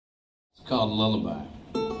called Lullaby.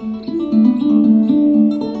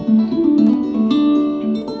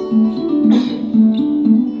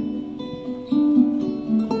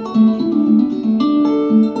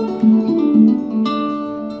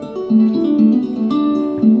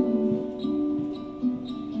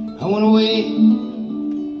 I went away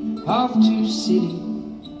off to city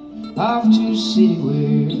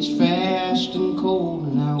where it's fast and cold,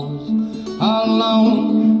 and I was all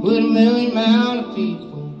alone with a million amount of people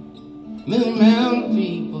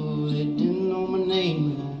that didn't know my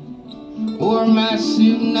name. And I wore my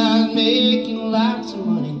suit and I was making lots of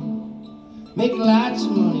money,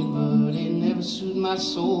 but it never soothed my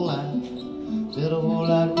soul. I felt a whole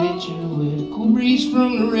lot richer with a cool breeze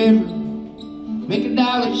from the river, make a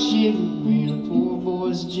dollar shiver in a poor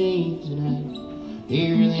boy's jeans. And I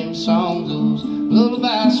hear them songs, those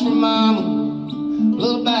lullabies from mama,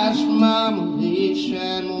 they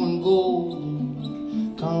shine more than gold.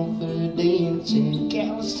 And confidence and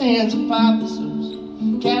callous hands of poppies,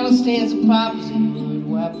 that would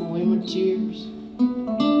wipe away my tears.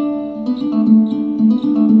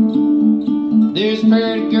 There's a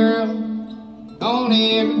pretty girl on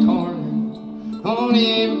every corner,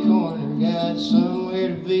 got somewhere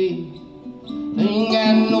to be. They ain't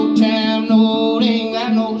got no time, they ain't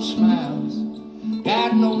got no smiles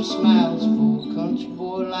for a country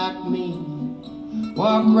boy like me.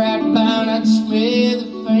 Walk right by and I'd smell the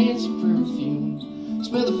fancy perfume,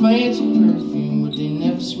 but they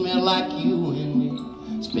never smell like you. And we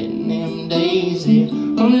spend them days there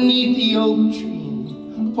underneath the oak tree,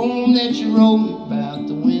 and a poem that you wrote me about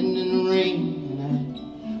the wind and the rain. And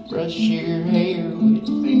I'd brush your hair with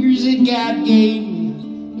the fingers that God gave me. I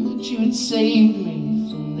knew that you had saved me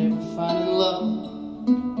from never finding love.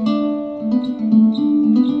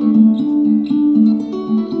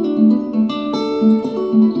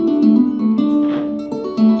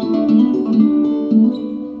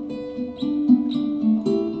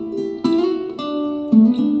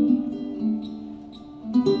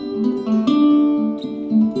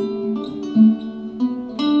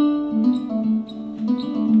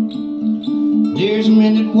 There's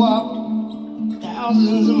men that walk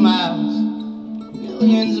thousands of miles,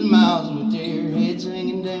 millions of miles, with their heads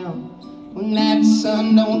hanging down. When that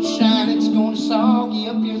sun don't shine, it's gonna soggy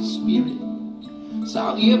up your spirit,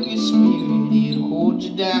 it'll hold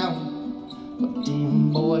you down. But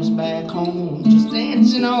them boys back home just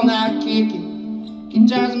dancing all night, kicking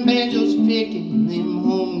guitars and banjos picking them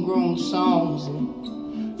homegrown songs.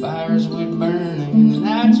 And fires would burn and the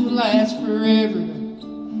nights would last forever.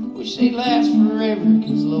 Wish they'd last forever,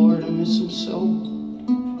 'cause Lord, I miss them so.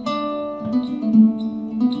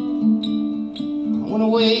 I went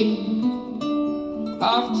away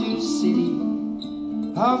off to city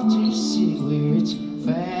where it's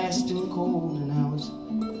fast and cold, and I was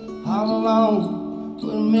all alone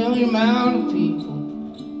with a million amount of people,